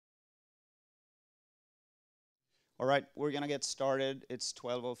All right, we're going to get started. It's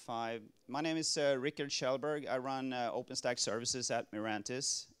 12:05. My name is Rickard Kjellberg. I run OpenStack services at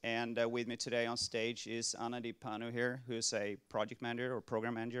Mirantis. And with me today on stage is Anadi Panu here, who's a project manager or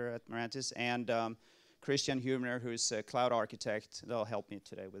program manager at Mirantis, and Christian Humner, who's a cloud architect. They'll help me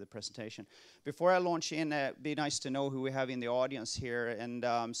today with the presentation. Before I launch in, it'd be nice to know who we have in the audience here. And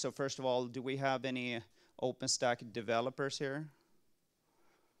so first of all, do we have any OpenStack developers here?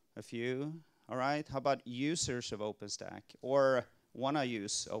 A few. All right, how about users of OpenStack or want to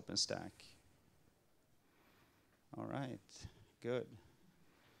use OpenStack? All right, good.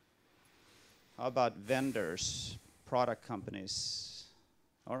 How about vendors, product companies?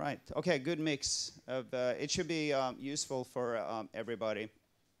 All right, okay, good mix of, it should be useful for everybody.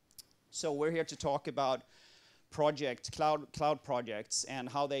 So we're here to talk about cloud projects and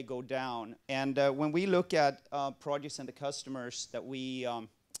how they go down. And when we look at projects and the customers that we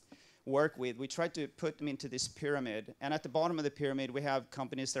work with, we try to put them into this pyramid. And at the bottom of the pyramid, we have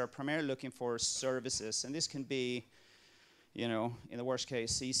companies that are primarily looking for services. And this can be, you know, in the worst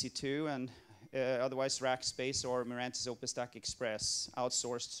case, EC2 and otherwise Rackspace or Mirantis OpenStack Express,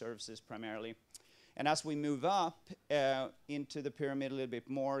 outsourced services primarily. And as we move up into the pyramid a little bit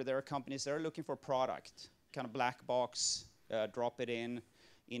more, there are companies that are looking for product, kind of black box, drop it in,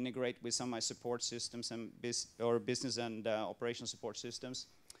 integrate with some of my support systems and business and operational support systems.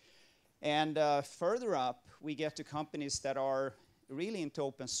 And further up, we get to companies that are really into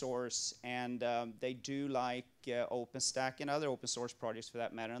open source, and they do like OpenStack and other open source projects for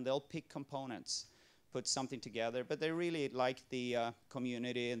that matter, and they'll pick components, put something together, but they really like the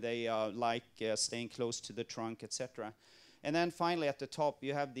community, and they like staying close to the trunk, etc. And then finally, at the top,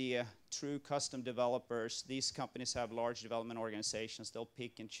 you have the true custom developers. These companies have large development organizations. They'll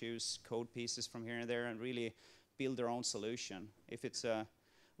pick and choose code pieces from here and there and really build their own solution. If it's a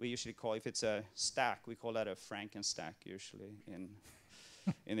We usually call, if it's a stack, we call that a Frankenstack usually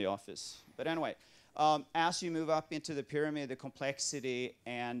in the office. But anyway, as you move up into the pyramid, the complexity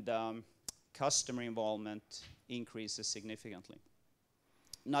and customer involvement increases significantly.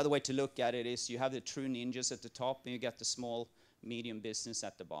 Another way to look at it is you have the true ninjas at the top and you get the small, medium business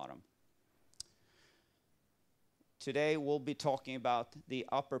at the bottom. Today we'll be talking about the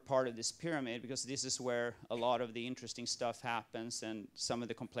upper part of this pyramid because this is where a lot of the interesting stuff happens and some of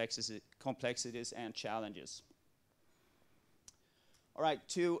the complexities and challenges. All right,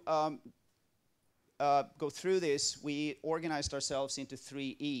 to go through this, we organized ourselves into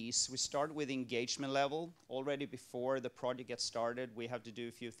 3 E's. We start with engagement level. Already before the project gets started, we have to do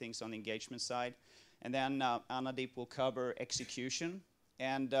a few things on the engagement side. And then Anadeep will cover execution.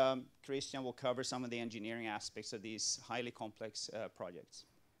 And Christian will cover some of the engineering aspects of these highly complex projects.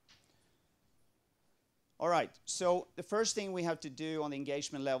 All right, so the first thing we have to do on the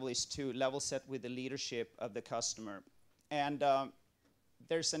engagement level is to level set with the leadership of the customer. And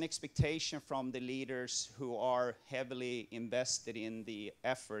there's an expectation from the leaders who are heavily invested in the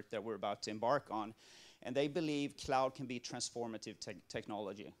effort that we're about to embark on. And they believe cloud can be transformative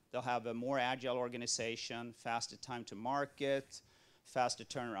technology. They'll have a more agile organization, faster time to market, faster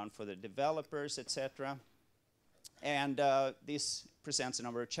turnaround for the developers, etc. And this presents a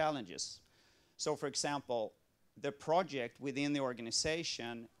number of challenges. So for example, the project within the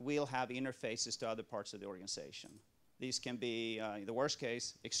organization will have interfaces to other parts of the organization. These can be, in the worst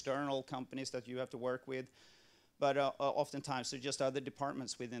case, external companies that you have to work with, but oftentimes they're just other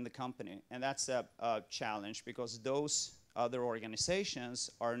departments within the company. And that's a challenge because those other organizations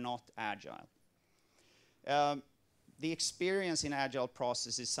are not agile. The experience in agile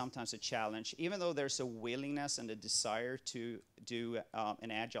process is sometimes a challenge. Even though there's a willingness and a desire to do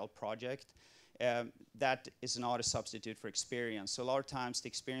an agile project, that is not a substitute for experience. So a lot of times the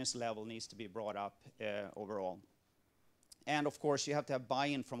experience level needs to be brought up overall. And of course you have to have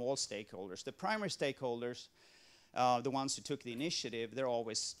buy-in from all stakeholders. The primary stakeholders, the ones who took the initiative,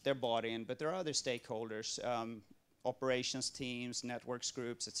 they're bought in, but there are other stakeholders, operations teams, networks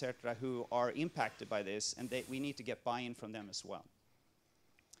groups, etc., who are impacted by this, and we need to get buy-in from them as well.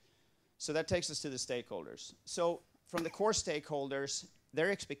 So that takes us to the stakeholders. So from the core stakeholders,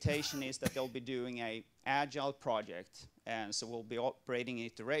 their expectation is that they'll be doing an agile project, and so we'll be operating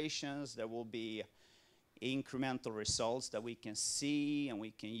iterations, there will be incremental results that we can see and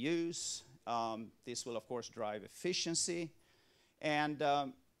we can use. This will of course drive efficiency, and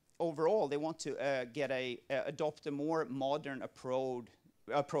overall, they want to adopt a more modern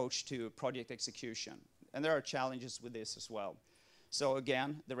approach to project execution. And there are challenges with this as well. So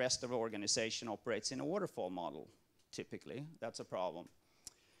again, the rest of the organization operates in a waterfall model, typically. That's a problem.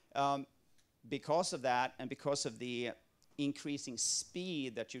 Because of that, and because of the increasing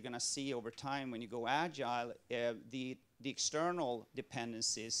speed that you're going to see over time when you go agile, the external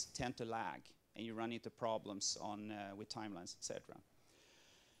dependencies tend to lag, and you run into problems with timelines, etc.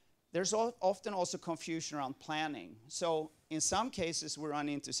 There's often also confusion around planning. So in some cases, we run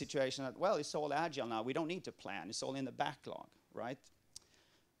into a situation that, well, it's all agile now. We don't need to plan. It's all in the backlog, right?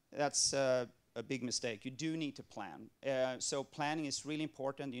 That's a big mistake. You do need to plan. So planning is really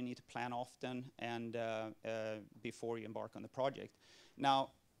important. You need to plan often and before you embark on the project.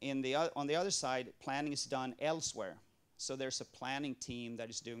 Now, on the other side, planning is done elsewhere. So there's a planning team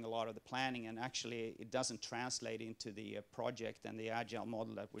that is doing a lot of the planning, and actually it doesn't translate into the project and the agile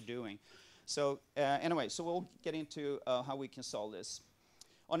model that we're doing. So anyway, so we'll get into how we can solve this.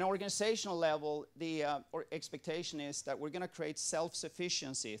 On an organizational level, the expectation is that we're going to create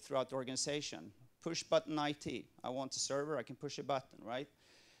self-sufficiency throughout the organization. Push button IT. I want a server, I can push a button, right?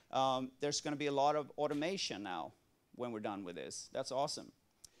 There's going to be a lot of automation now when we're done with this. That's awesome.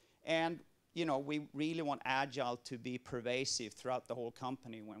 And you know, we really want agile to be pervasive throughout the whole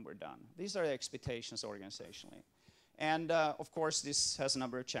company when we're done. These are the expectations organizationally. And of course, this has a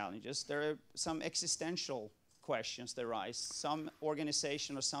number of challenges. There are some existential questions that arise. Some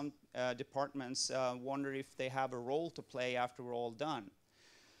organization or some departments wonder if they have a role to play after we're all done.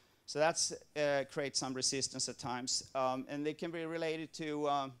 So that's creates some resistance at times. And they can be related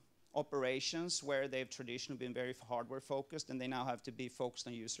to operations where they've traditionally been very hardware focused, and they now have to be focused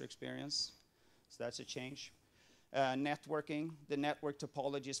on user experience. So that's a change. Networking, the network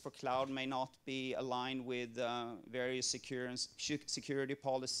topologies for cloud may not be aligned with various security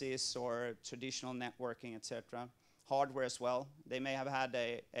policies or traditional networking, etc. Hardware as well. They may have had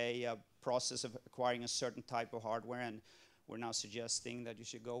a process of acquiring a certain type of hardware, and we're now suggesting that you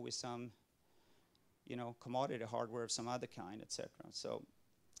should go with some, you know, commodity hardware of some other kind, etc. So,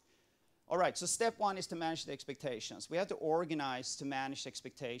 all right, so step one is to manage the expectations. We have to organize to manage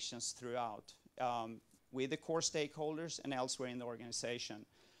expectations throughout. With the core stakeholders and elsewhere in the organization.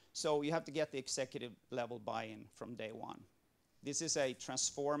 So you have to get the executive level buy-in from day one. This is a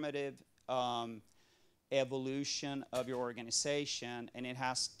transformative evolution of your organization, and it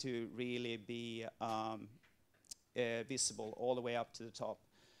has to really be visible all the way up to the top.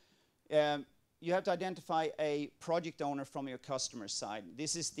 You have to identify a project owner from your customer side.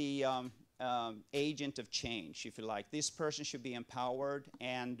 This is the agent of change, if you like. This person should be empowered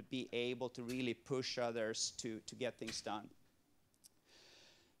and be able to really push others to get things done.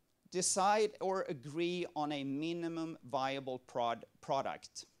 Decide or agree on a minimum viable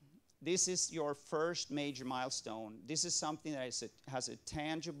product. This is your first major milestone. This is something that has a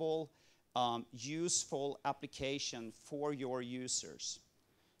tangible, useful application for your users.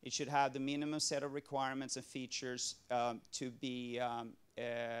 It should have the minimum set of requirements and features to be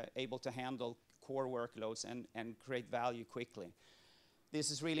able to handle core workloads and create value quickly. This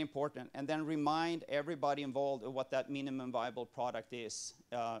is really important. And then remind everybody involved of what that minimum viable product is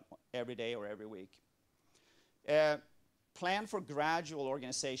every day or every week. Plan for gradual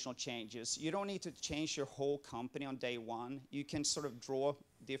organizational changes. You don't need to change your whole company on day one. You can sort of draw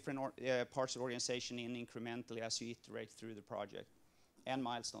different parts of the organization in incrementally as you iterate through the project, and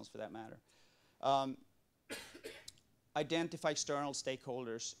milestones for that matter. Identify external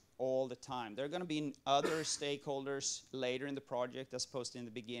stakeholders all the time. There are going to be other stakeholders later in the project as opposed to in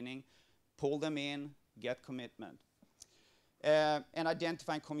the beginning. Pull them in, get commitment. And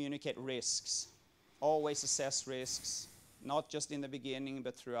identify and communicate risks. Always assess risks, not just in the beginning,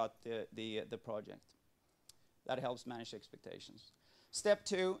 but throughout the project. That helps manage expectations. Step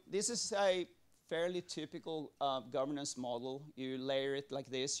two, this is a fairly typical governance model. You layer it like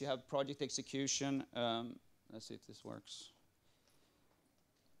this. You have project execution. Let's see if this works.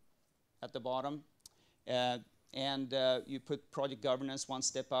 At the bottom. You put project governance one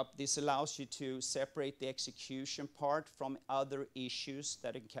step up. This allows you to separate the execution part from other issues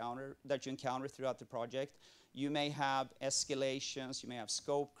that you encounter throughout the project. You may have escalations, you may have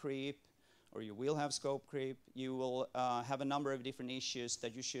scope creep, or you will have scope creep. You will have a number of different issues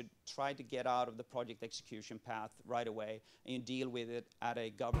that you should try to get out of the project execution path right away, and you deal with it at a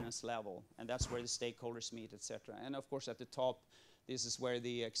governance level. And that's where the stakeholders meet, etc. And of course, at the top, this is where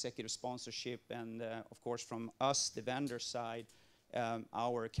the executive sponsorship and, of course, from us, the vendor side,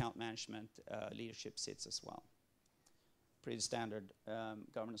 our account management leadership sits as well. Pretty standard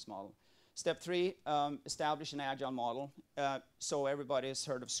governance model. Step three, establish an agile model. So everybody has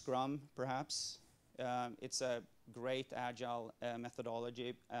heard of Scrum, perhaps. It's a great agile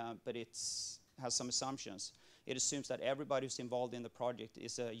methodology, but it has some assumptions. It assumes that everybody who's involved in the project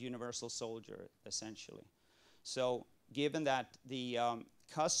is a universal soldier, essentially. So given that the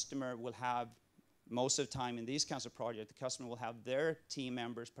customer will have most of the time in these kinds of projects, the customer will have their team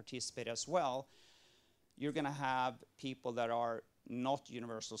members participate as well. You're going to have people that are not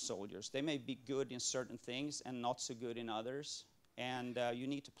universal soldiers. They may be good in certain things and not so good in others, and you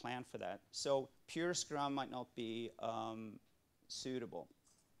need to plan for that. So pure Scrum might not be suitable.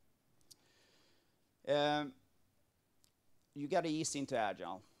 You got to ease into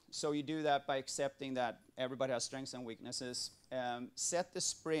Agile. So you do that by accepting that everybody has strengths and weaknesses. Set the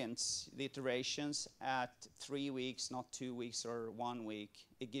sprints, the iterations, at 3 weeks, not 2 weeks or 1 week.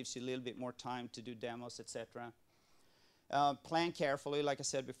 It gives you a little bit more time to do demos, etc. Plan carefully, like I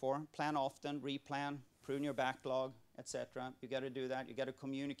said before. Plan often, replan, prune your backlog, etc. You got to do that. You got to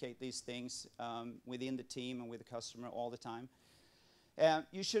communicate these things within the team and with the customer all the time.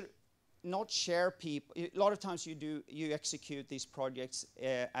 You should not share people. A lot of times you execute these projects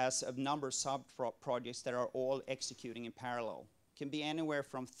as a number of sub-projects that are all executing in parallel. It can be anywhere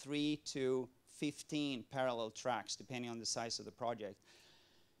from 3 to 15 parallel tracks, depending on the size of the project.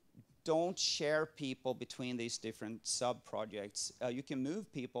 Don't share people between these different sub-projects. You can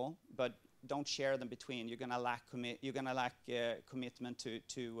move people, but don't share them between. You're going to lack commitment to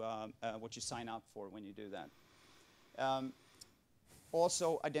what you sign up for when you do that.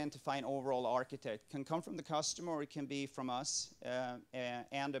 Also, identify an overall architect. It can come from the customer, or it can be from us,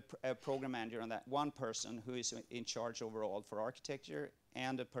 and a program manager on that. One person who is in charge overall for architecture,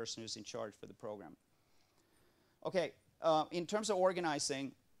 and a person who's in charge for the program. Okay, in terms of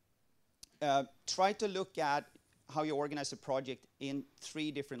organizing, try to look at how you organize a project in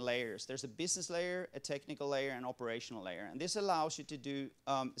 3 different layers. There's a business layer, a technical layer, and an operational layer. And this allows you to do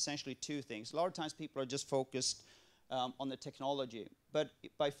essentially 2 things. A lot of times people are just focused on the technology. But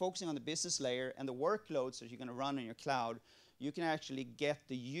by focusing on the business layer and the workloads that you're going to run in your cloud, you can actually get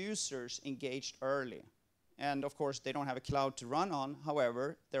the users engaged early. And of course, they don't have a cloud to run on.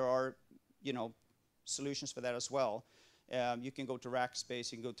 However, there are, solutions for that as well. You can go to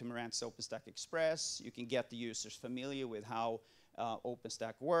Rackspace, you can go to Mirantis OpenStack Express. You can get the users familiar with how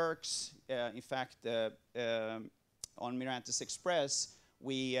OpenStack works. In fact, on Mirantis Express,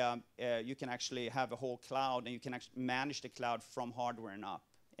 you can actually have a whole cloud, and you can actually manage the cloud from hardware and up.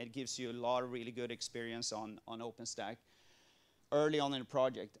 It gives you a lot of really good experience on OpenStack early on in the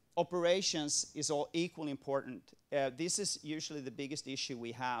project. Operations is all equally important. This is usually the biggest issue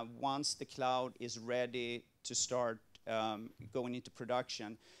we have once the cloud is ready to start going into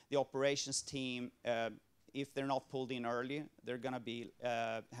production. The operations team, if they're not pulled in early, they're going to be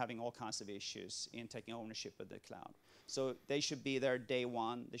having all kinds of issues in taking ownership of the cloud. So they should be there day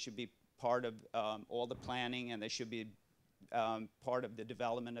one. They should be part of all the planning, and they should be part of the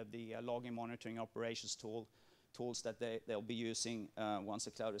development of the logging, monitoring, operations tools that they'll be using once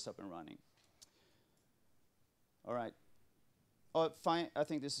the cloud is up and running. All right. Fine. I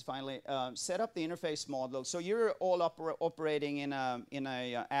think this is finally set up the interface model. So you're all operating in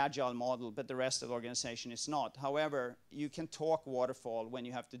a agile model, but the rest of the organization is not. However, you can talk waterfall when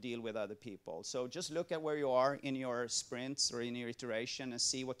you have to deal with other people. So just look at where you are in your sprints or in your iteration and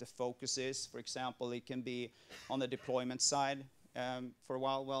see what the focus is. For example, it can be on the deployment side. For a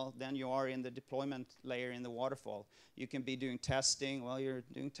while, well, then you are in the deployment layer in the waterfall. You can be doing testing. Well, you're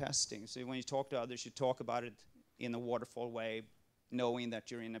doing testing. So when you talk to others, you talk about it in a waterfall way, knowing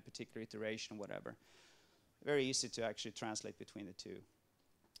that you're in a particular iteration, whatever. Very easy to actually translate between the 2.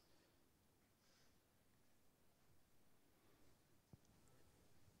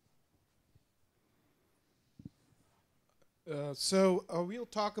 So we'll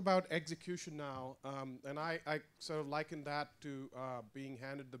talk about execution now, and I sort of liken that to being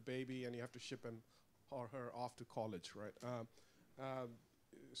handed the baby and you have to ship him or her off to college, right?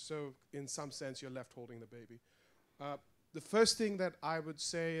 So in some sense, you're left holding the baby. The first thing that I would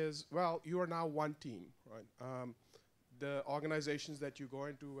say is, well, you are now one team, right? The organizations that you go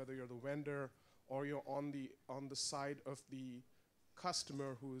into, whether you're the vendor or you're on the side of the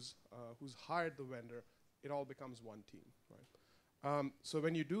customer who's hired the vendor, it all becomes one team, right? So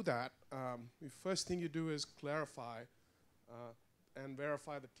when you do that, the first thing you do is clarify and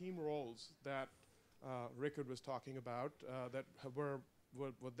verify the team roles that Rickard was talking about that were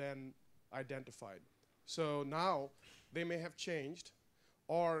then identified. So now they may have changed,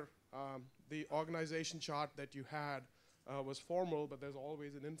 or the organization chart that you had was formal, but there's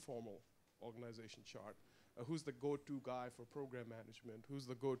always an informal organization chart. Who's the go-to guy for program management? Who's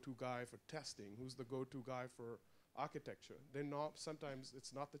the go-to guy for testing? Who's the go-to guy for architecture? They're not, sometimes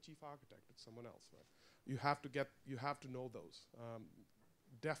it's not the chief architect, it's someone else, right? You have to know those.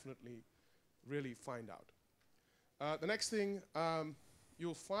 Definitely really find out. The next thing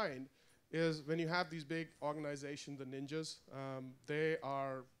you'll find is when you have these big organizations, the ninjas, they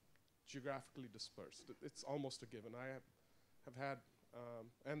are geographically dispersed. It's almost a given. I have had,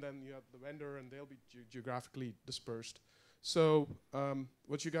 and then you have the vendor, and they'll be geographically dispersed. So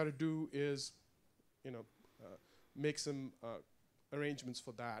what you got to do is, make some arrangements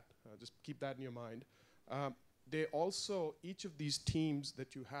for that. Just keep that in your mind. They also, each of these teams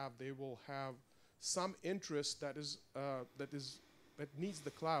that you have, they will have some interest that needs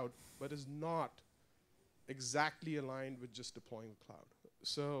the cloud, but is not exactly aligned with just deploying the cloud.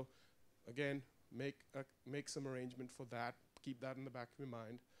 So again, make some arrangement for that. Keep that in the back of your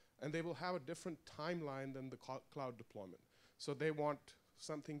mind. And they will have a different timeline than the cloud deployment. So they want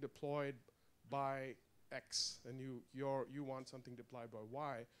something deployed by X, and you want something deployed by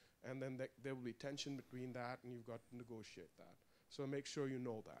Y, and then there will be tension between that, and you've got to negotiate that. So make sure you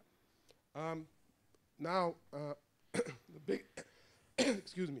know that. Now,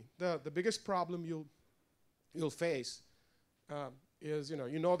 excuse me, the biggest problem you'll face is you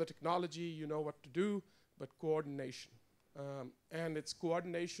know the technology, you know what to do, but coordination, and it's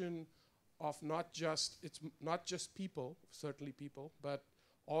coordination of it's not just people, certainly people, but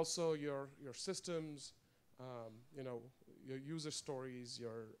also your systems, your user stories,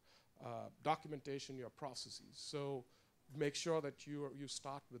 your documentation, your processes. So make sure that you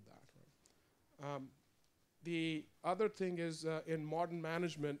start with that. Right? The other thing is in modern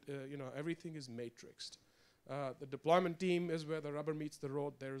management, everything is matrixed. The deployment team is where the rubber meets the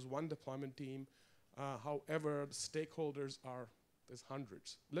road. There is one deployment team. However, the stakeholders there's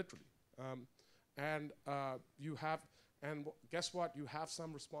hundreds, literally. And guess what? You have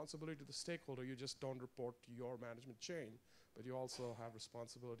some responsibility to the stakeholder. You just don't report to your management chain, but you also have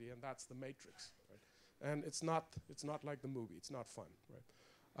responsibility, and that's the matrix. Right? And it's not like the movie. It's not fun. Right?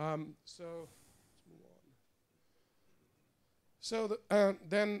 So let's move on. So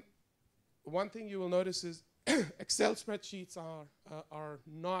then one thing you will notice is Excel spreadsheets are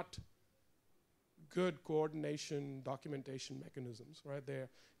not good coordination documentation mechanisms, right?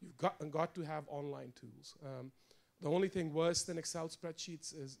 You've got to have online tools. The only thing worse than Excel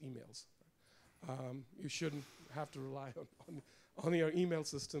spreadsheets is emails. You shouldn't have to rely on your email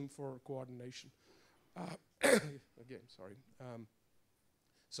system for coordination. Again, sorry.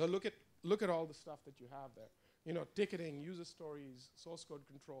 So look at all the stuff that you have there. Ticketing, user stories, source code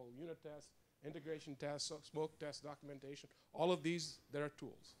control, unit tests, integration tests, smoke tests, documentation. All of these, there are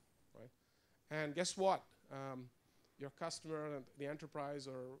tools, right? And guess what? Your customer and the enterprise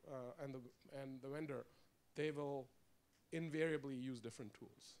and the vendor, they will invariably use different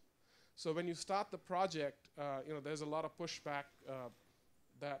tools. So when you start the project, there's a lot of pushback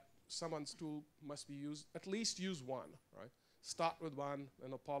that someone's tool must be used. At least use one, right? Start with one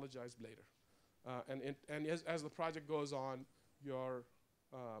and apologize later. And as the project goes on, your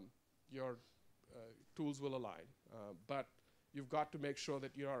tools will align. But you've got to make sure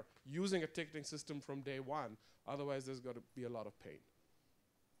that you are using a ticketing system from day one. Otherwise, there's got to be a lot of pain.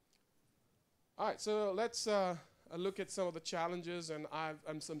 All right, so let's look at some of the challenges and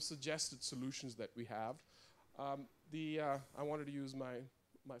some suggested solutions that we have. I wanted to use my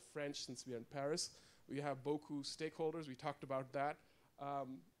French since we're in Paris. We have beaucoup stakeholders. We talked about that.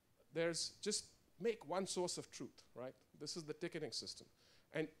 There's just make one source of truth, right? This is the ticketing system.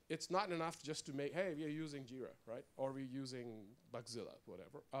 And it's not enough just to make, hey, we're using Jira, right? Or we're using Bugzilla,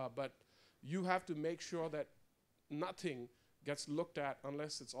 whatever. But you have to make sure that nothing gets looked at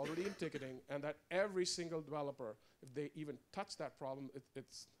unless it's already in ticketing, and that every single developer, if they even touch that problem,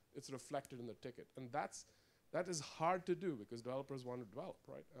 it's reflected in the ticket. And that is hard to do because developers want to develop,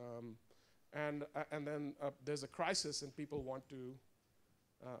 right? And then there's a crisis and people want to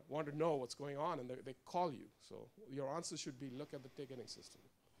know what's going on, and they call you. So your answer should be, look at the ticketing system.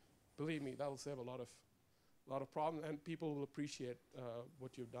 Believe me, that will save a lot of problems, and people will appreciate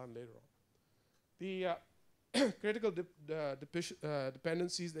what you've done later on. The critical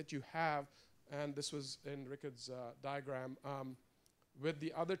dependencies that you have, and this was in Rickard's diagram, with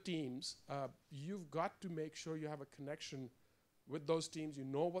the other teams, you've got to make sure you have a connection with those teams, you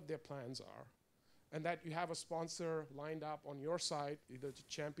know what their plans are, and that you have a sponsor lined up on your side, either the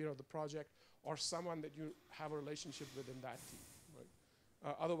champion of the project or someone that you have a relationship with in that team.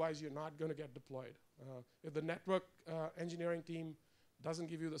 Right? Otherwise, you're not going to get deployed. If the network engineering team doesn't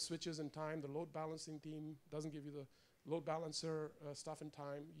give you the switches in time, the load balancing team doesn't give you the load balancer stuff in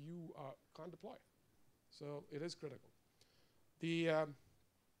time, you can't deploy. So it is critical.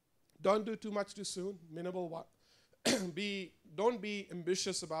 Don't do too much too soon. Minimal. Don't be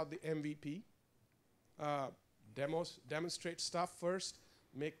ambitious about the MVP. Demonstrate stuff first.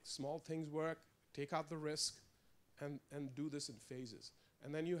 Make small things work. Take out the risk, and do this in phases.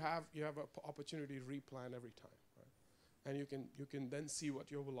 And then you have an opportunity to replan every time. and you can then see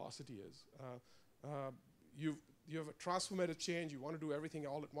what your velocity is. You have a transformative change. You want to do everything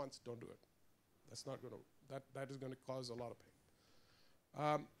all at once. Don't do it. That's not going to. That is going to cause a lot of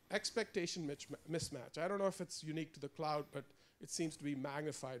pain. Expectation mismatch. I don't know if it's unique to the cloud, but it seems to be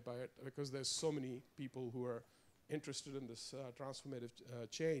magnified by it because there's so many people who are interested in this transformative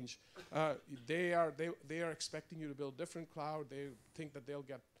change. They are expecting you to build different cloud. They think that they'll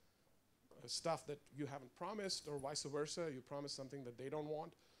get stuff that you haven't promised, or vice versa. You promise something that they don't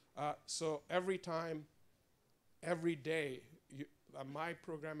want. So every time, every day, my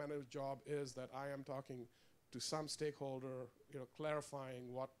program manager job is that I am talking to some stakeholder,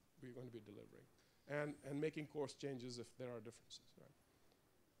 clarifying what we're going to be delivering, and making course changes if there are differences. Right?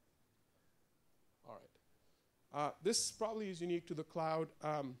 All right. This probably is unique to the cloud.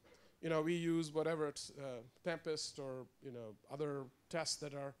 We use whatever it's Tempest or other tests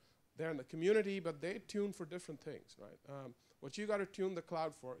that are there in the community, but they tune for different things, right? What you got to tune the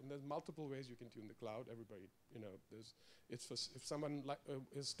cloud for, and there's multiple ways you can tune the cloud. Everybody, it's for if someone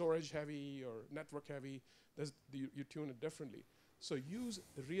is storage heavy or network heavy, you tune it differently. So use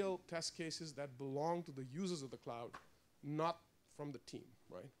real test cases that belong to the users of the cloud, not from the team,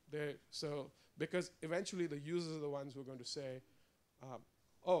 right? Because eventually the users are the ones who are going to say,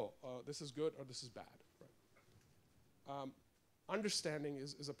 this is good or this is bad, right? Understanding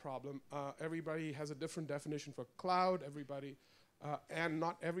is a problem. Everybody has a different definition for cloud. And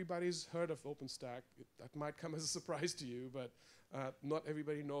not everybody's heard of OpenStack. That might come as a surprise to you, but not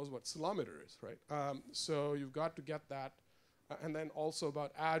everybody knows what Solometer is, right? So you've got to get that. And then also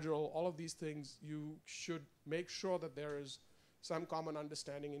about Agile, all of these things, you should make sure that there is some common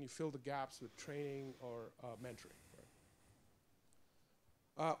understanding and you fill the gaps with training or mentoring.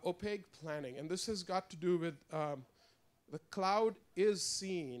 Right? Opaque planning, and this has got to do with the cloud is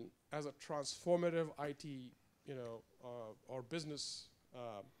seen as a transformative IT, or business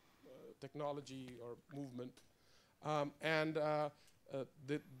technology or movement, and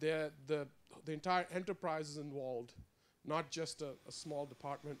the entire enterprise is involved, not just a small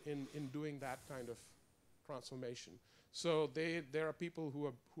department in doing that kind of transformation. So there are people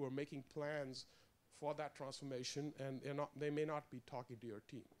who are making plans for that transformation, and they may not be talking to your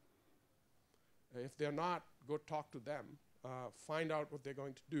team. If they're not, go talk to them, find out what they're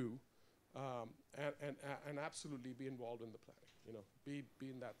going to do, and absolutely be involved in the planning. Be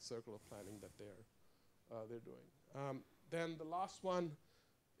in that circle of planning that they're doing. Then the last one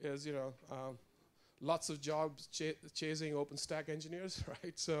is lots of jobs chasing OpenStack engineers,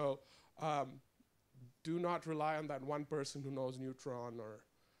 right? So do not rely on that one person who knows Neutron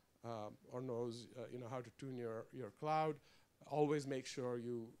or knows how to tune your cloud. Always make sure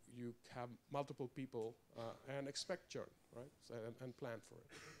you have multiple people and expect churn, right? So, and plan for it.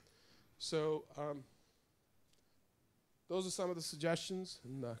 So those are some of the suggestions.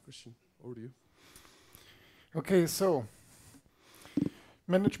 And Christian, over to you. Okay, so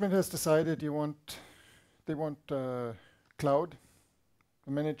management has decided they want cloud.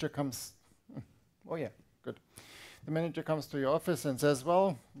 The manager comes. Oh yeah, good. The manager comes to your office and says,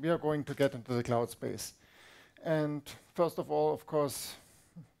 "Well, we are going to get into the cloud space." And first of all, of course,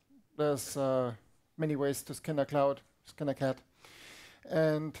 there's many ways to skin a cloud, skin a cat.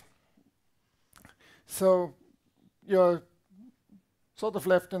 And so you're sort of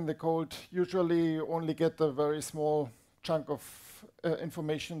left in the cold. Usually you only get a very small chunk of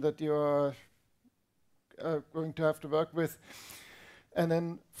information that you're going to have to work with. And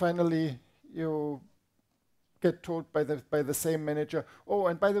then finally you get told by the same manager, "Oh,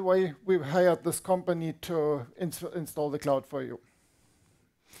 and by the way, we've hired this company to install the cloud for you."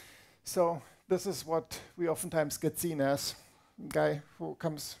 So this is what we oftentimes get seen as a guy who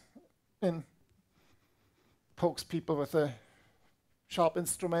comes in, pokes people with a sharp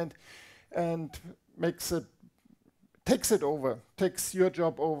instrument, and takes it over, takes your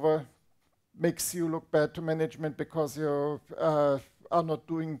job over, makes you look bad to management because you are not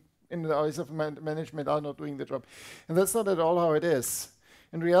doing, in the eyes of management, are not doing the job. And that's not at all how it is.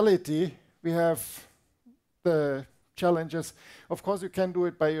 In reality, we have the challenges. Of course, you can do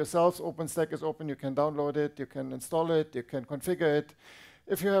it by yourselves. OpenStack is open. You can download it. You can install it. You can configure it.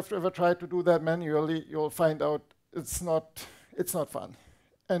 If you have ever tried to do that manually, you'll find out it's not fun.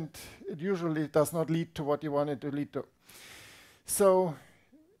 And it usually does not lead to what you want it to lead to. So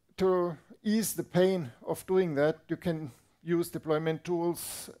to ease the pain of doing that, you can use deployment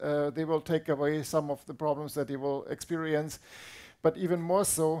tools. They will take away some of the problems that you will experience. But even more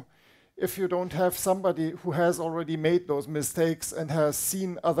so, if you don't have somebody who has already made those mistakes and has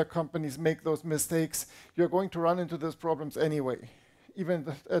seen other companies make those mistakes, you're going to run into those problems anyway. Even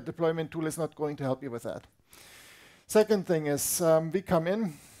a deployment tool is not going to help you with that. Second thing is we come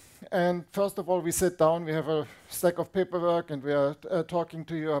in, and first of all, we sit down, we have a stack of paperwork, and we are talking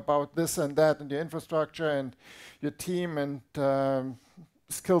to you about this and that, and your infrastructure, and your team, and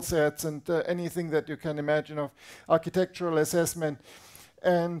skill sets, and anything that you can imagine of architectural assessment.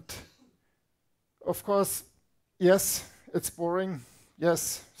 And of course, yes, it's boring.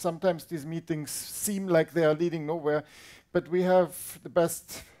 Yes, sometimes these meetings seem like they are leading nowhere, but we have the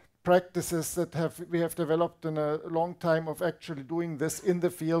best practices that we have developed in a long time of actually doing this in the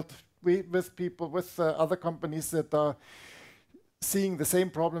field with people, with other companies that are seeing the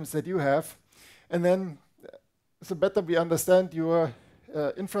same problems that you have. And then the better we understand your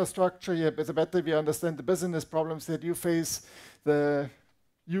infrastructure, the better we understand the business problems that you face, the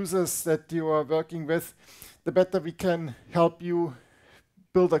users that you are working with, the better we can help you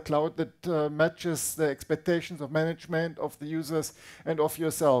build a cloud that matches the expectations of management, of the users, and of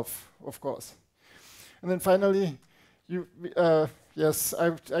yourself, of course. And then finally, yes,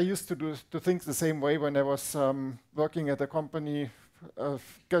 I used to think the same way when I was working at a company.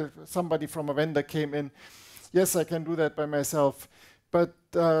 Somebody from a vendor came in. Yes, I can do that by myself, but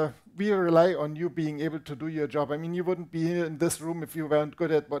we rely on you being able to do your job. I mean, you wouldn't be here in this room if you weren't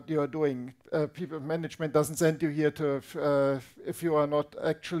good at what you are doing. Management doesn't send you here to if you are not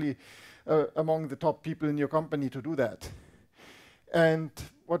actually among the top people in your company to do that. And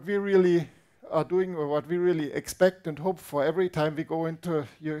what we really are doing, or what we really expect and hope for every time we go into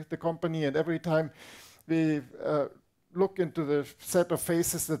the company, and every time we look into the set of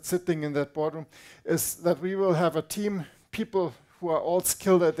faces that's sitting in that boardroom, is that we will have a team, people who are all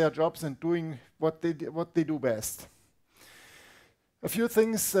skilled at their jobs and doing what they do best. A few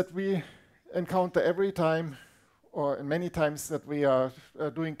things that we encounter every time, or many times that we are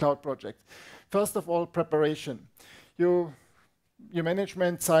doing cloud projects. First of all, preparation. Your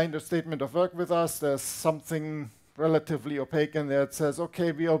management signed a statement of work with us. There's something relatively opaque in there that says,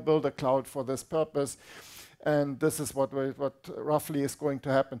 okay, we'll build a cloud for this purpose, and this is what roughly is going to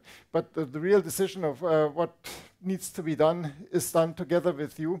happen. But the real decision of what needs to be done is done together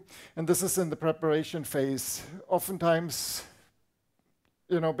with you, and this is in the preparation phase. Oftentimes,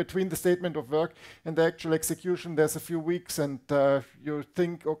 between the statement of work and the actual execution, there's a few weeks, and you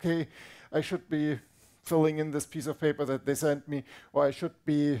think, okay, I should be filling in this piece of paper that they sent me, or I should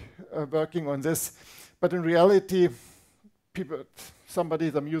be working on this. But in reality,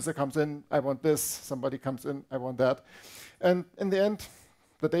 the user comes in, I want this. Somebody comes in, I want that. And in the end,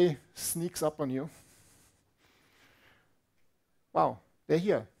 the day sneaks up on you. Wow, they're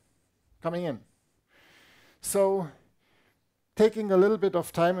here, coming in. So taking a little bit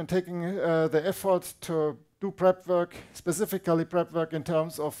of time and taking the effort to do prep work, specifically prep work in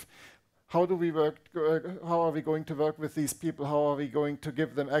terms of how do we work, how are we going to work with these people, how are we going to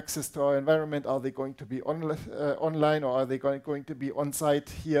give them access to our environment, are they going to be online, or are they going to be on site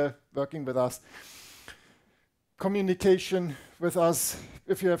here working with us? Communication with us.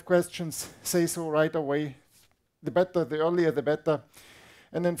 If you have questions, say so right away. The better, the earlier, the better.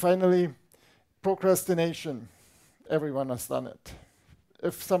 And then finally, procrastination. Everyone has done it.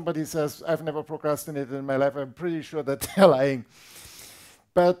 If somebody says, I've never procrastinated in my life, I'm pretty sure that they're lying.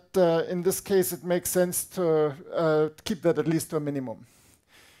 But in this case, it makes sense to keep that at least to a minimum.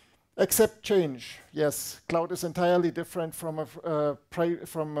 Accept change. Yes, cloud is entirely different from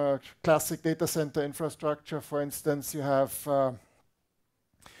a classic data center infrastructure. For instance, you have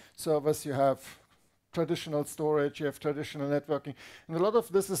servers, you have traditional storage, you have traditional networking. And a lot of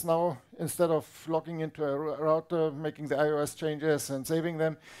this is now, instead of logging into a router, making the iOS changes and saving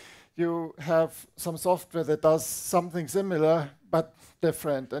them, you have some software that does something similar but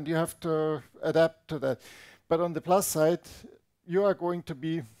different, and you have to adapt to that. But on the plus side, you are going to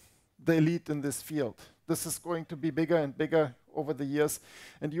be the elite in this field. This is going to be bigger and bigger over the years,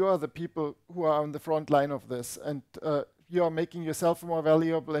 and you are the people who are on the front line of this. And you are making yourself more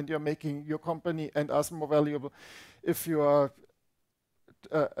valuable, and you're making your company and us more valuable if you are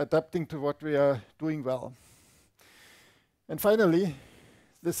adapting to what we are doing well. And finally,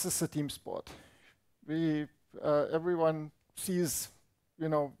 this is a team sport. Everyone sees,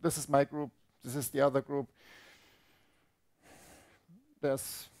 this is my group, this is the other group.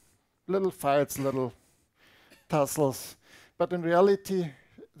 There's little fights, little tussles, but in reality,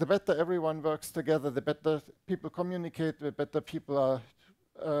 the better everyone works together, the better people communicate, the better people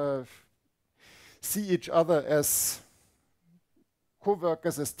see each other as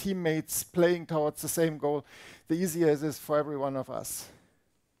co-workers, as teammates, playing towards the same goal, the easier it is for every one of us.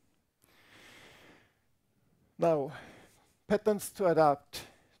 Now, patterns to adapt.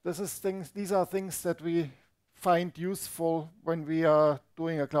 These are things that we find useful when we are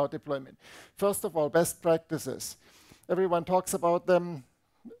doing a cloud deployment. First of all, best practices. everyone talks about them.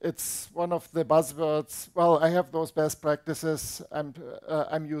 It's one of the buzzwords. Well, I have those best practices.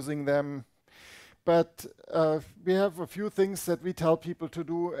 I'm using them. But we have a few things that we tell people to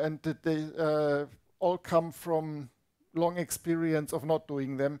do, and that they all come from long experience of not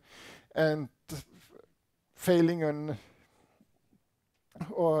doing them and failing on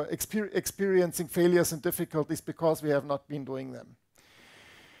or experiencing failures and difficulties because we have not been doing them.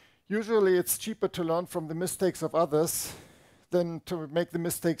 Usually it's cheaper to learn from the mistakes of others than to make the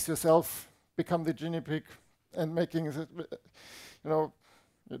mistakes yourself, become the guinea pig, and making it, you know,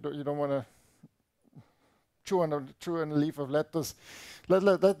 you don't want to chew on a leaf of lettuce.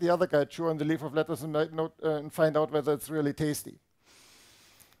 Let the other guy chew on the leaf of lettuce and find out whether it's really tasty.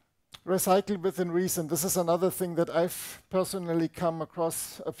 Recycle within reason. This is another thing that I've personally come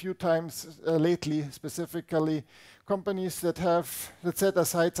across a few times lately, specifically companies that set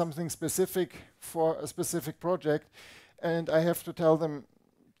aside something specific for a specific project, and I have to tell them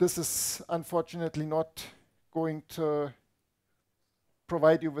this is unfortunately not going to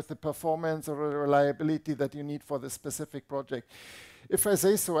provide you with the performance or the reliability that you need for this specific project. If I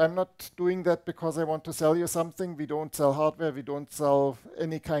say so, I'm not doing that because I want to sell you something. We don't sell hardware. We don't sell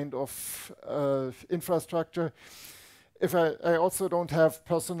any kind of infrastructure. I also don't have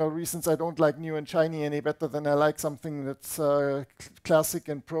personal reasons. I don't like new and shiny any better than I like something that's classic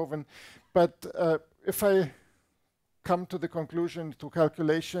and proven. But if I come to the conclusion through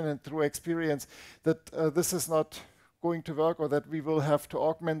calculation and through experience that this is not going to work, or that we will have to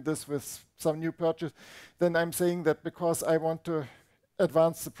augment this with some new purchase, then I'm saying that because I want to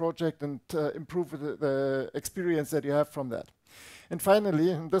advance the project and improve the experience that you have from that. And finally,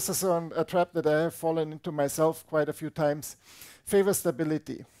 and this is a trap that I have fallen into myself quite a few times, favor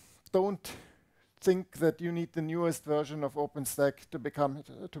stability. Don't think that you need the newest version of OpenStack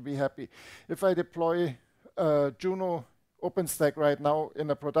to be happy. If I deploy Juno OpenStack right now in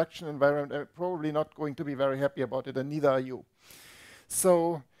a production environment, I'm probably not going to be very happy about it, and neither are you.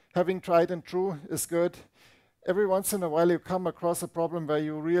 So having tried and true is good. Every once in a while you come across a problem where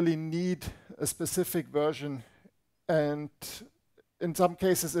you really need a specific version, and in some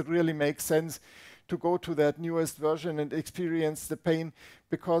cases it really makes sense to go to that newest version and experience the pain,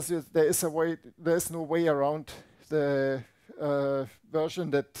 because there is no way around the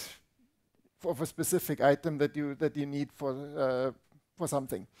version of a specific item that you need for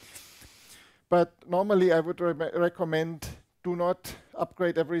something. But normally I would recommend do not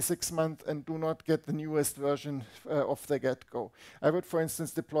upgrade every 6 months and do not get the newest version off the get-go. I would, for instance,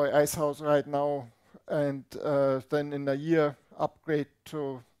 deploy Icehouse right now and then in a year upgrade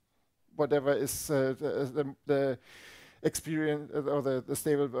to whatever is the experience or the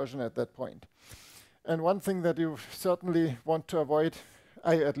stable version at that point. And one thing that you certainly want to avoid,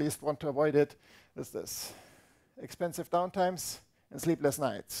 I at least want to avoid it, is this: expensive downtimes and sleepless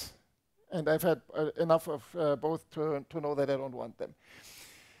nights. And I've had enough of both to know that I don't want them.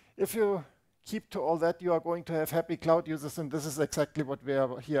 If you keep to all that, you are going to have happy cloud users, and this is exactly what we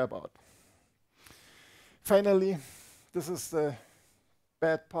are here about. Finally, this is the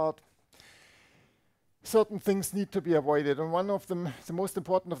bad part. Certain things need to be avoided, and one of them, the most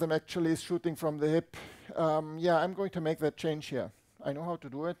important of them actually, is shooting from the hip. Yeah, I'm going to make that change here. I know how to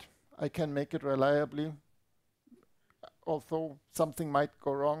do it. I can make it reliably, although something might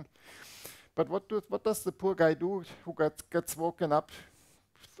go wrong. But what does the poor guy do who gets woken up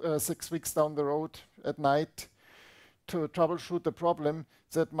 6 weeks down the road at night to troubleshoot the problem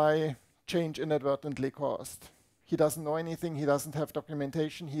that my change inadvertently caused? He doesn't know anything. He doesn't have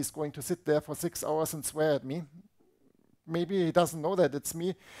documentation. He's going to sit there for 6 hours and swear at me. Maybe he doesn't know that it's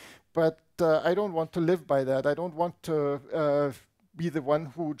me, but I don't want to live by that. I don't want to be the one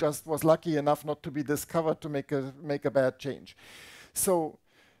who just was lucky enough not to be discovered to make a bad change. So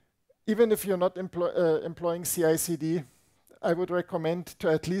even if you're not employing CI/CD, I would recommend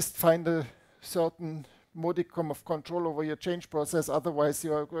to at least find a certain modicum of control over your change process. Otherwise,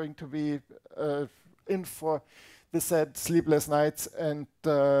 you are going to be in for the sad sleepless nights and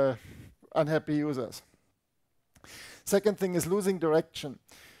unhappy users. Second thing is losing direction.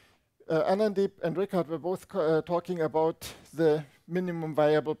 Anandip and Richard were both talking about the minimum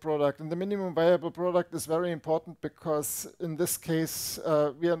viable product. And the minimum viable product is very important because in this case,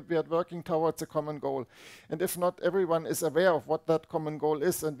 we are working towards a common goal. And if not everyone is aware of what that common goal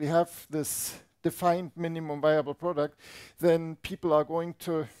is, and we have this defined minimum viable product, then people are going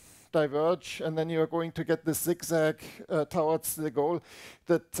to diverge, and then you're going to get this zigzag towards the goal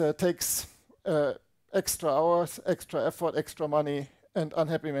that takes extra hours, extra effort, extra money, and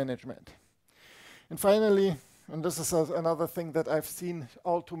unhappy management. And finally, and this is another thing that I've seen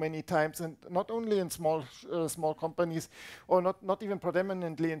all too many times, and not only in small companies, or not even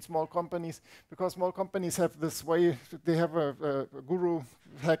predominantly in small companies, because small companies have this way, they have a guru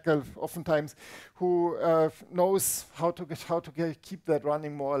hacker oftentimes who knows how to keep that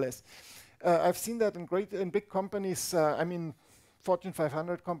running more or less. I've seen that in big companies, I mean Fortune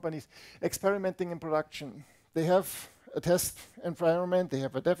 500 companies, experimenting in production. They have a test environment, they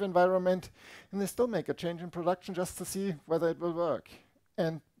have a dev environment, and they still make a change in production just to see whether it will work.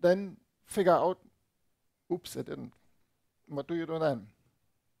 And then figure out, oops, it didn't. What do you do then?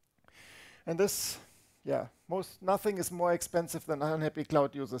 And this, yeah, nothing is more expensive than unhappy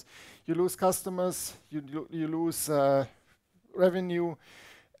cloud users. You lose customers, you lose revenue,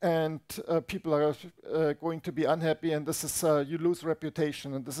 and people are going to be unhappy, and this is, you lose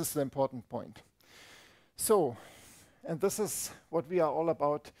reputation, and this is the important point. So, and this is what we are all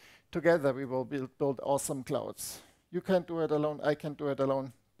about. Together we will build awesome clouds. You can't do it alone, I can't do it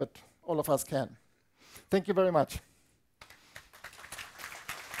alone, but all of us can. Thank you very much.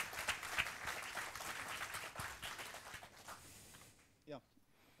 Yeah.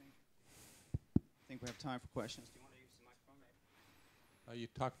 I think we have time for questions. Do you want to use the microphone, maybe? You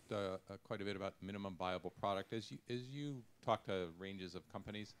talked quite a bit about minimum viable product. As you talk to ranges of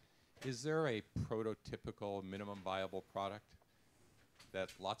companies, is there a prototypical minimum viable product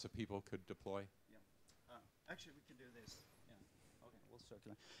that lots of people could deploy? Yeah. Actually, we can do this. Yeah. Okay, we'll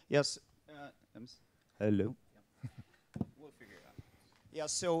circulate. Yes. Hello. Yeah. We'll figure it out. Yeah.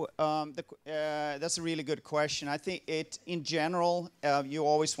 So that's a really good question. I think in general, you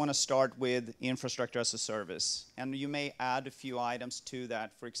always want to start with infrastructure as a service, and you may add a few items to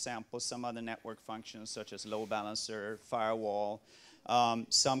that. For example, some other network functions such as load balancer, firewall.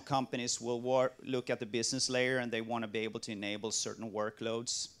 Some companies will look at the business layer and they want to be able to enable certain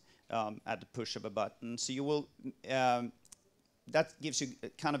workloads at the push of a button. So you will, that gives you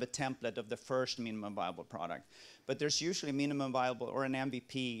kind of a template of the first minimum viable product. But there's usually a minimum viable or an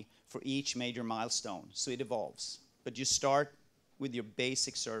MVP for each major milestone, so it evolves. But you start with your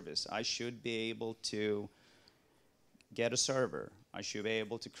basic service. I should be able to get a server. I should be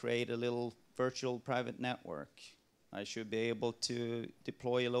able to create a little virtual private network. I should be able to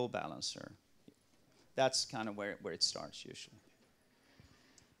deploy a load balancer. That's kind of where it starts usually.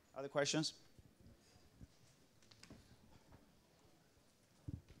 Other questions?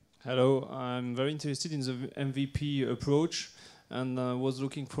 Hello, I'm very interested in the MVP approach, and was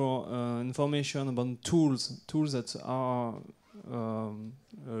looking for information about tools that are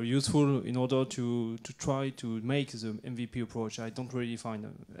useful in order to try to make the MVP approach. I don't really find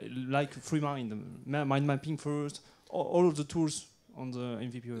like FreeMind, mind mapping first, all of the tools on the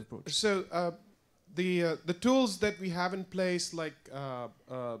MVP approach. So the tools that we have in place, like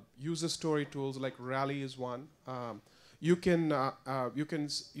user story tools, like Rally is one. You can look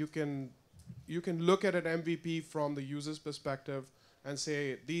at an MVP from the user's perspective and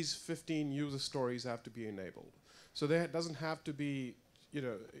say these 15 user stories have to be enabled. So there doesn't have to be,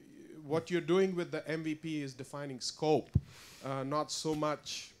 what you're doing with the MVP is defining scope, not so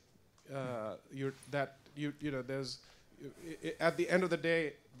much there's at the end of the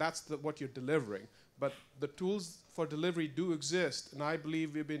day that's what you're delivering. But the tools for delivery do exist, and I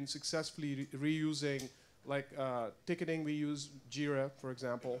believe we've been successfully reusing. Like ticketing, we use Jira, for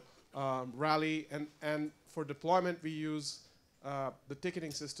example. Rally, and for deployment, we use the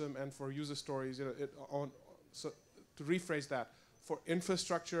ticketing system, and for user stories, so to rephrase that, for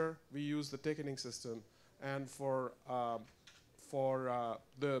infrastructure, we use the ticketing system, and for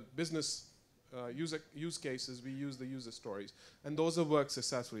the business use cases, we use the user stories, and those have worked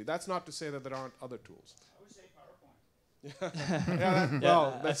successfully. That's not to say that there aren't other tools.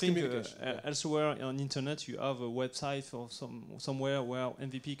 I think elsewhere on internet you have a website or somewhere where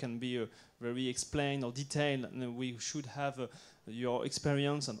MVP can be very explained or detailed, and we should have your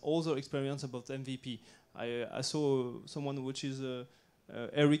experience and other experience about MVP. I saw someone which is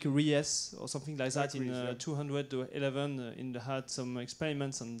Eric Ries or something like that in 211 had some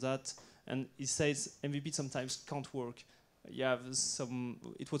experiments on that, and he says MVP sometimes can't work. You have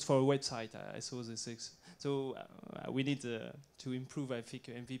some. It was for a website. I saw this. So we need to improve, I think,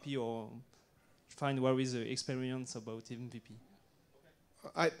 MVP or find where is the experience about MVP.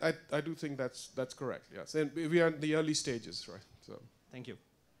 I do think that's correct. Yes, and we are in the early stages, right? So thank you.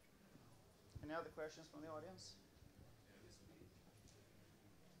 Any other questions from the audience?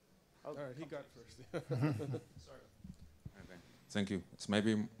 All right, he got first. Sorry. Okay. Thank you. It's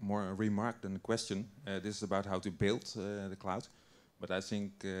maybe more a remark than a question. This is about how to build the cloud. But I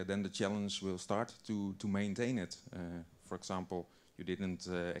think then the challenge will start to maintain it. For example, you didn't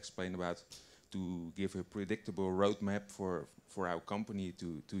explain about to give a predictable roadmap for our company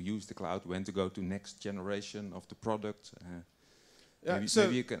to use the cloud, when to go to next generation of the product.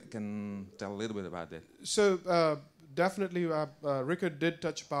 Maybe you can tell a little bit about that. So definitely, Rickard did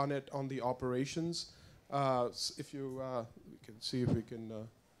touch upon it on the operations. If you we can see if we can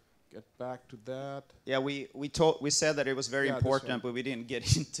get back to that. Yeah, we said that it was very important, but we didn't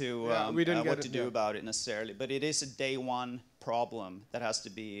get into what to do about it necessarily. But it is a day one problem that has to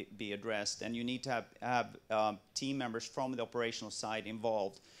be addressed, and you need to have team members from the operational side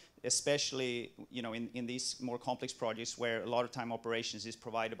involved, especially in these more complex projects where a lot of time operations is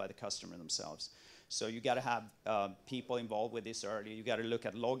provided by the customer themselves. So you got to have people involved with this early. You got to look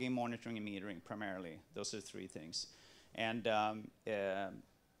at logging, monitoring, and metering primarily. Those are three things, and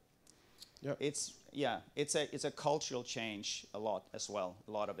it's a cultural change a lot as well.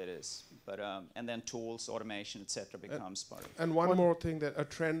 A lot of it is, but and then tools, automation, etc. becomes part of it. And one more thing, that a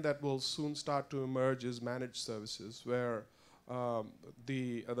trend that will soon start to emerge is managed services, where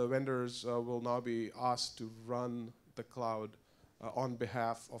the vendors will now be asked to run the cloud on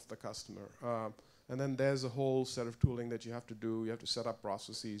behalf of the customer. And then there's a whole set of tooling that you have to do. You have to set up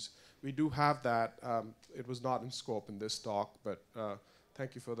processes. We do have that. It was not in scope in this talk, but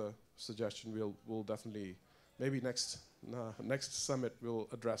thank you for the suggestion. We'll definitely, maybe next summit we'll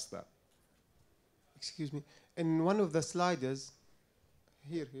address that. Excuse me. In one of the slides,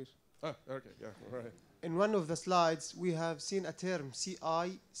 here. Ah, okay, yeah, all right. In one of the slides, we have seen a term,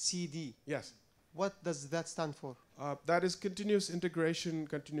 CI/CD. Yes. What does that stand for? That is continuous integration,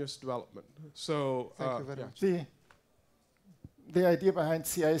 continuous development. So thank you very much. The idea behind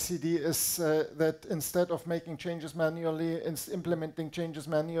CI/CD is that instead of making changes manually, implementing changes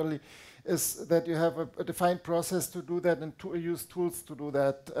manually, is that you have a defined process to do that and to use tools to do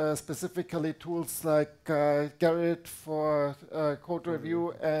that, specifically tools like Garrett for code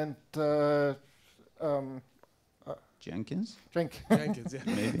review and Jenkins? Jenkins, yeah.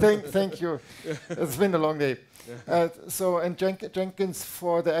 Maybe. Thank you. It's been a long day. Jenkins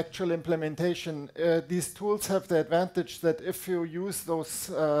for the actual implementation. These tools have the advantage that if you use those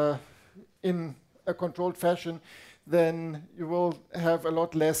in a controlled fashion, then you will have a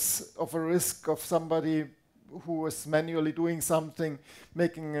lot less of a risk of somebody who is manually doing something,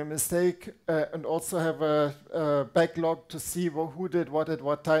 making a mistake, and also have a backlog to see who did what at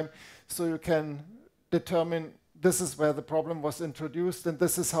what time, so you can determine this is where the problem was introduced, and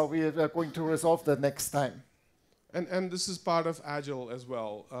this is how we are going to resolve that next time. And this is part of Agile as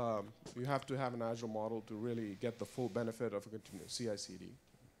well. You have to have an Agile model to really get the full benefit of a continuous CI/CD.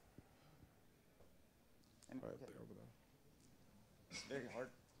 Right there, over there. It's very hard.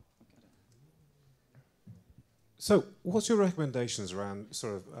 So, what's your recommendations around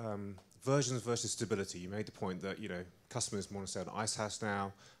sort of versions versus stability? You made the point that customers want to stay on Ice House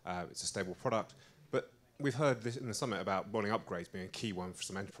now. It's a stable product, but we've heard this in the summit about rolling upgrades being a key one for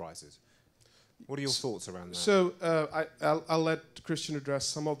some enterprises. What are your thoughts around that? So I'll let Christian address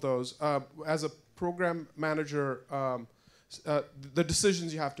some of those. As a program manager, the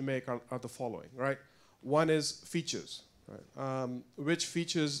decisions you have to make are the following, right? One is features, right? Which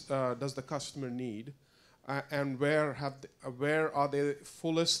features does the customer need, and where are they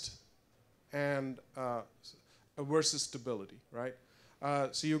fullest, and versus stability, right?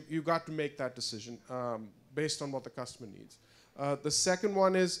 So you got to make that decision based on what the customer needs. The second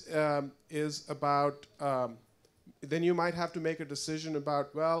one is about, then you might have to make a decision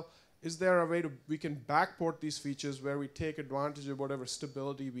about, well, is there a way we can backport these features where we take advantage of whatever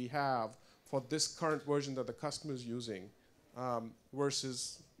stability we have for this current version that the customer is using,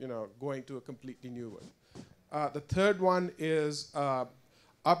 versus going to a completely new one. The third one is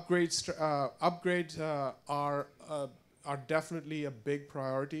upgrades. Upgrades are definitely a big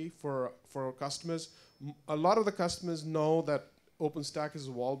priority for customers. A lot of the customers know that OpenStack is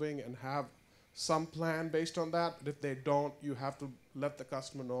evolving and have some plan based on that. But if they don't, you have to let the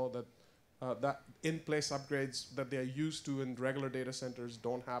customer know that that in-place upgrades that they're used to in regular data centers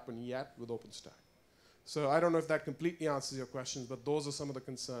don't happen yet with OpenStack. So I don't know if that completely answers your questions, but those are some of the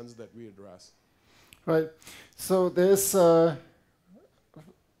concerns that we address. Right. So there's no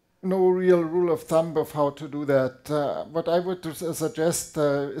real rule of thumb of how to do that. What I would suggest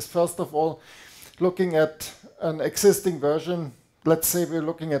is, first of all, looking at an existing version. Let's say we're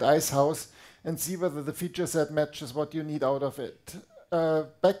looking at Icehouse, and see whether the feature set matches what you need out of it.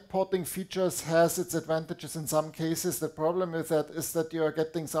 Backporting features has its advantages in some cases. The problem with that is that you are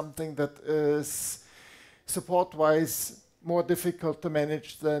getting something that is support-wise more difficult to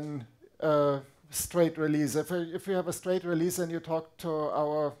manage than straight release. If you have a straight release and you talk to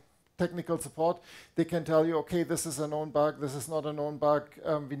our technical support, they can tell you, okay, this is a known bug, this is not a known bug,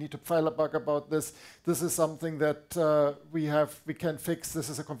 we need to file a bug about this, this is something that we can fix, this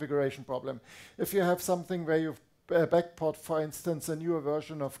is a configuration problem. If you have something where you backport, for instance, a newer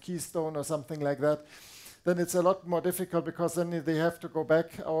version of Keystone or something like that, then it's a lot more difficult because then they have to go back,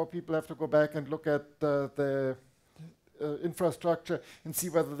 our people have to go back and look at the infrastructure and see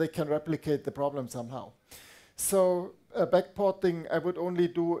whether they can replicate the problem somehow. So backporting I would only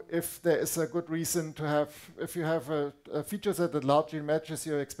do if there is a good reason to have, if you have a feature set that largely matches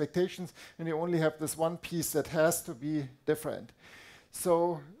your expectations and you only have this one piece that has to be different.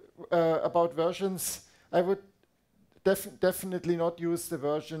 So about versions, I would definitely not use the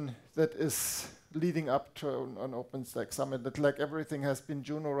version that is leading up to an OpenStack summit, that like everything has been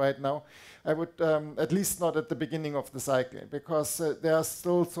Juno right now. I would, at least not at the beginning of the cycle, because there are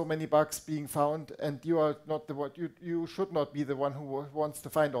still so many bugs being found, and you are not the one, you should not be the one who wants to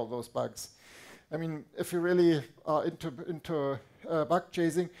find all those bugs. I mean, if you really are into bug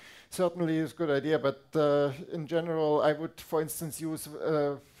chasing, certainly is a good idea, but in general, I would, for instance, use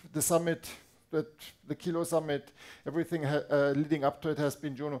the summit, the Kilo Summit, everything leading up to it has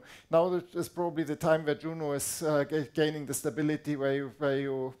been Juno. Now is probably the time where Juno is gaining the stability where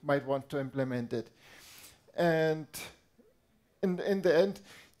you might want to implement it. And in the end,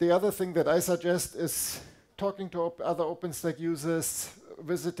 the other thing that I suggest is talking to other OpenStack users,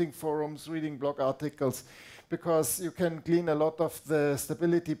 visiting forums, reading blog articles, because you can glean a lot of the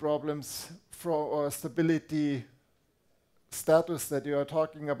stability problems or stability status that you are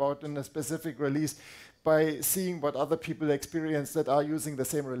talking about in a specific release by seeing what other people experience that are using the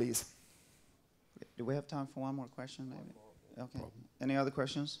same release. Do we have time for one more question, maybe? Okay. Any other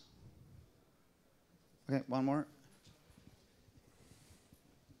questions? Okay, one more.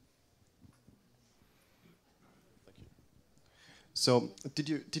 Thank you. So, did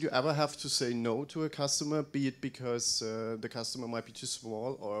you ever have to say no to a customer, be it because the customer might be too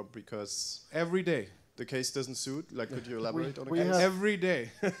small or because every day the case doesn't suit? Like, could you elaborate on a case? Every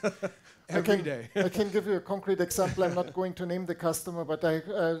day. Every day. I can give you a concrete example. I'm not going to name the customer, but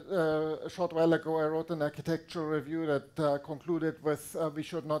a short while ago I wrote an architectural review that concluded with we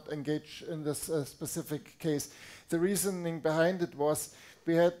should not engage in this specific case. The reasoning behind it was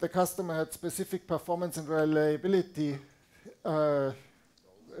the customer had specific performance and reliability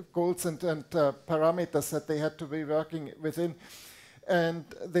goals and parameters that they had to be working within, and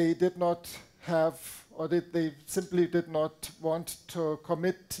they did not have, or they simply did not want to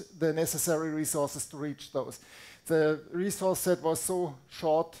commit the necessary resources to reach those. The resource set was so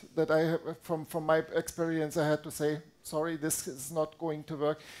short that from my experience, I had to say, sorry, this is not going to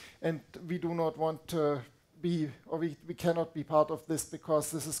work, and we do not want to be, or we cannot be part of this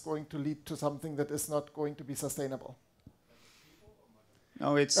because this is going to lead to something that is not going to be sustainable.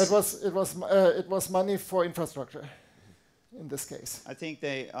 No, it was money for infrastructure. In this case, I think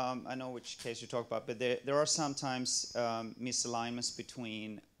I know which case you talk about, but there are sometimes misalignments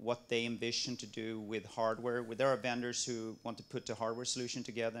between what they envision to do with hardware. There are vendors who want to put a hardware solution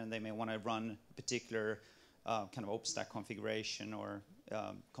together, and they may want to run a particular kind of OpenStack configuration or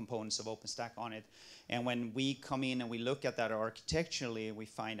components of OpenStack on it. And when we come in and we look at that architecturally, we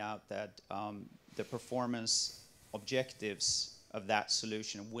find out that the performance objectives of that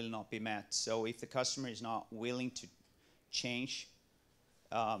solution will not be met. So if the customer is not willing to change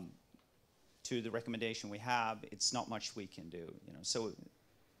to the recommendation we have, it's not much we can do. So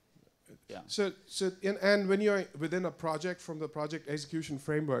yeah. And when you're within a project, from the project execution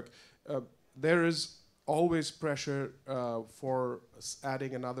framework, there is always pressure for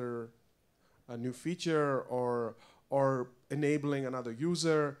adding a new feature or enabling another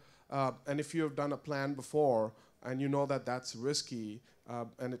user. And if you have done a plan before and you know that that's risky,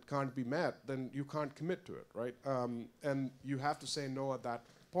 and it can't be met, then you can't commit to it, right? And you have to say no at that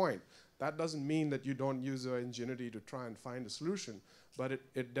point. That doesn't mean that you don't use your ingenuity to try and find a solution, but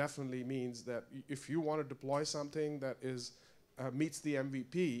it definitely means that if you want to deploy something that meets the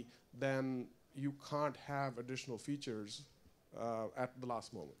MVP, then you can't have additional features at the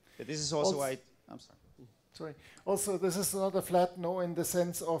last moment. But this is also why, I'm sorry. Sorry. Also, this is not a flat no in the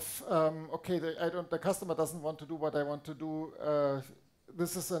sense of, okay, the customer doesn't want to do what I want to do.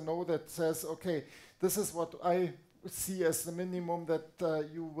 This is a no that says, okay, this is what I see as the minimum that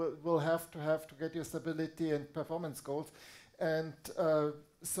you will have to get your stability and performance goals. And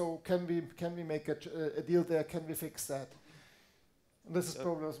so can we make a deal there? Can we fix that? And this is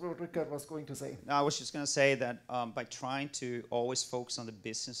probably what Richard was going to say. No, I was just going to say that by trying to always focus on the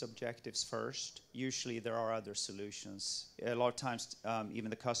business objectives first, usually there are other solutions. A lot of times, even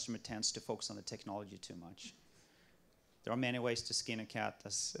the customer tends to focus on the technology too much. there are many ways to skin a cat,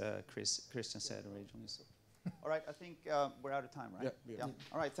 as Christian said originally. So. All right, I think we're out of time, right? Yeah.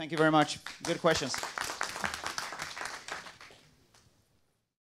 All right, thank you very much. Good questions.